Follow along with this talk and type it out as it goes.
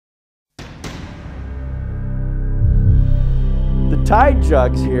tide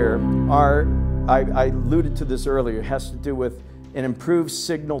jugs here are, I alluded to this earlier, it has to do with an improved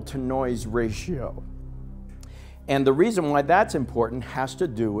signal to noise ratio. And the reason why that's important has to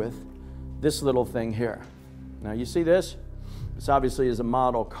do with this little thing here. Now you see this? This obviously is a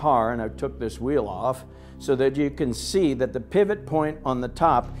model car, and I took this wheel off so that you can see that the pivot point on the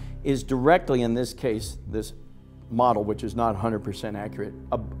top is directly, in this case, this model, which is not 100% accurate,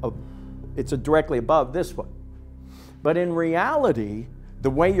 it's directly above this one. But in reality, the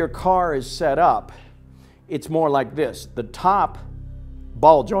way your car is set up, it's more like this. The top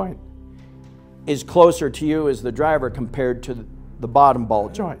ball joint is closer to you as the driver compared to the bottom ball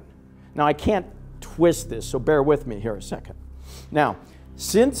joint. Now I can't twist this, so bear with me here a second. Now,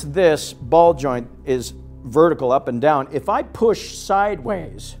 since this ball joint is vertical up and down, if I push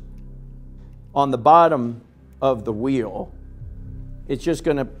sideways on the bottom of the wheel, it's just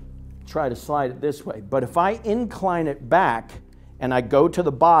going to try to slide it this way. But if I incline it back and I go to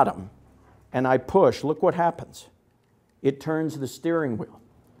the bottom and I push, look what happens. It turns the steering wheel.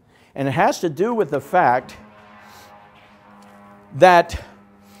 And it has to do with the fact that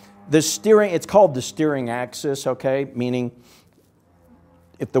the steering, it's called the steering axis, okay? Meaning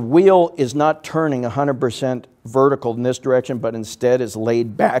if the wheel is not turning 100% vertical in this direction, but instead is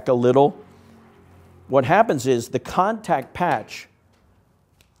laid back a little, what happens is the contact patch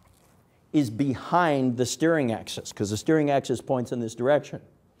is behind the steering axis, because the steering axis points in this direction.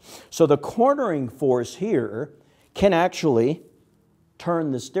 So the cornering force here can actually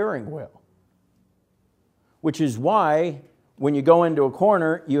turn the steering wheel, which is why when you go into a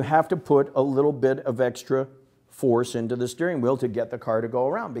corner, you have to put a little bit of extra force into the steering wheel to get the car to go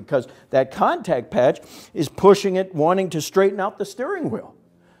around, because that contact patch is pushing it, wanting to straighten out the steering wheel.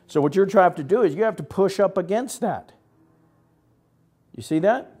 So what you're trying to do is you have to push up against that. You see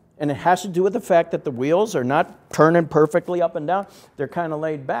that? And it has to do with the fact that the wheels are not turning perfectly up and down. They're kind of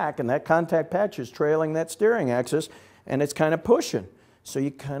laid back, and that contact patch is trailing that steering axis, and it's kind of pushing. So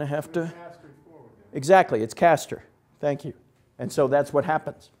you kind of have to... Exactly, it's caster. Thank you. And so that's what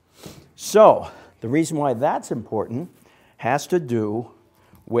happens. So the reason why that's important has to do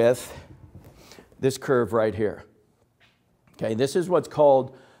with this curve right here. Okay, this is what's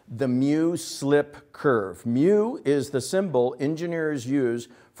called the mu slip curve. Mu is the symbol engineers use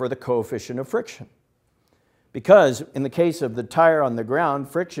for the coefficient of friction. Because in the case of the tire on the ground,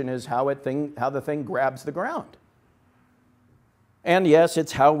 friction is how the thing grabs the ground. And yes,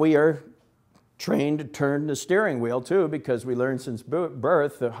 it's how we are trained to turn the steering wheel too, because we learned since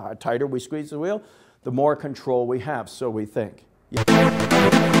birth, the tighter we squeeze the wheel, the more control we have, so we think.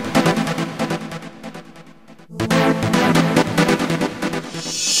 Yeah.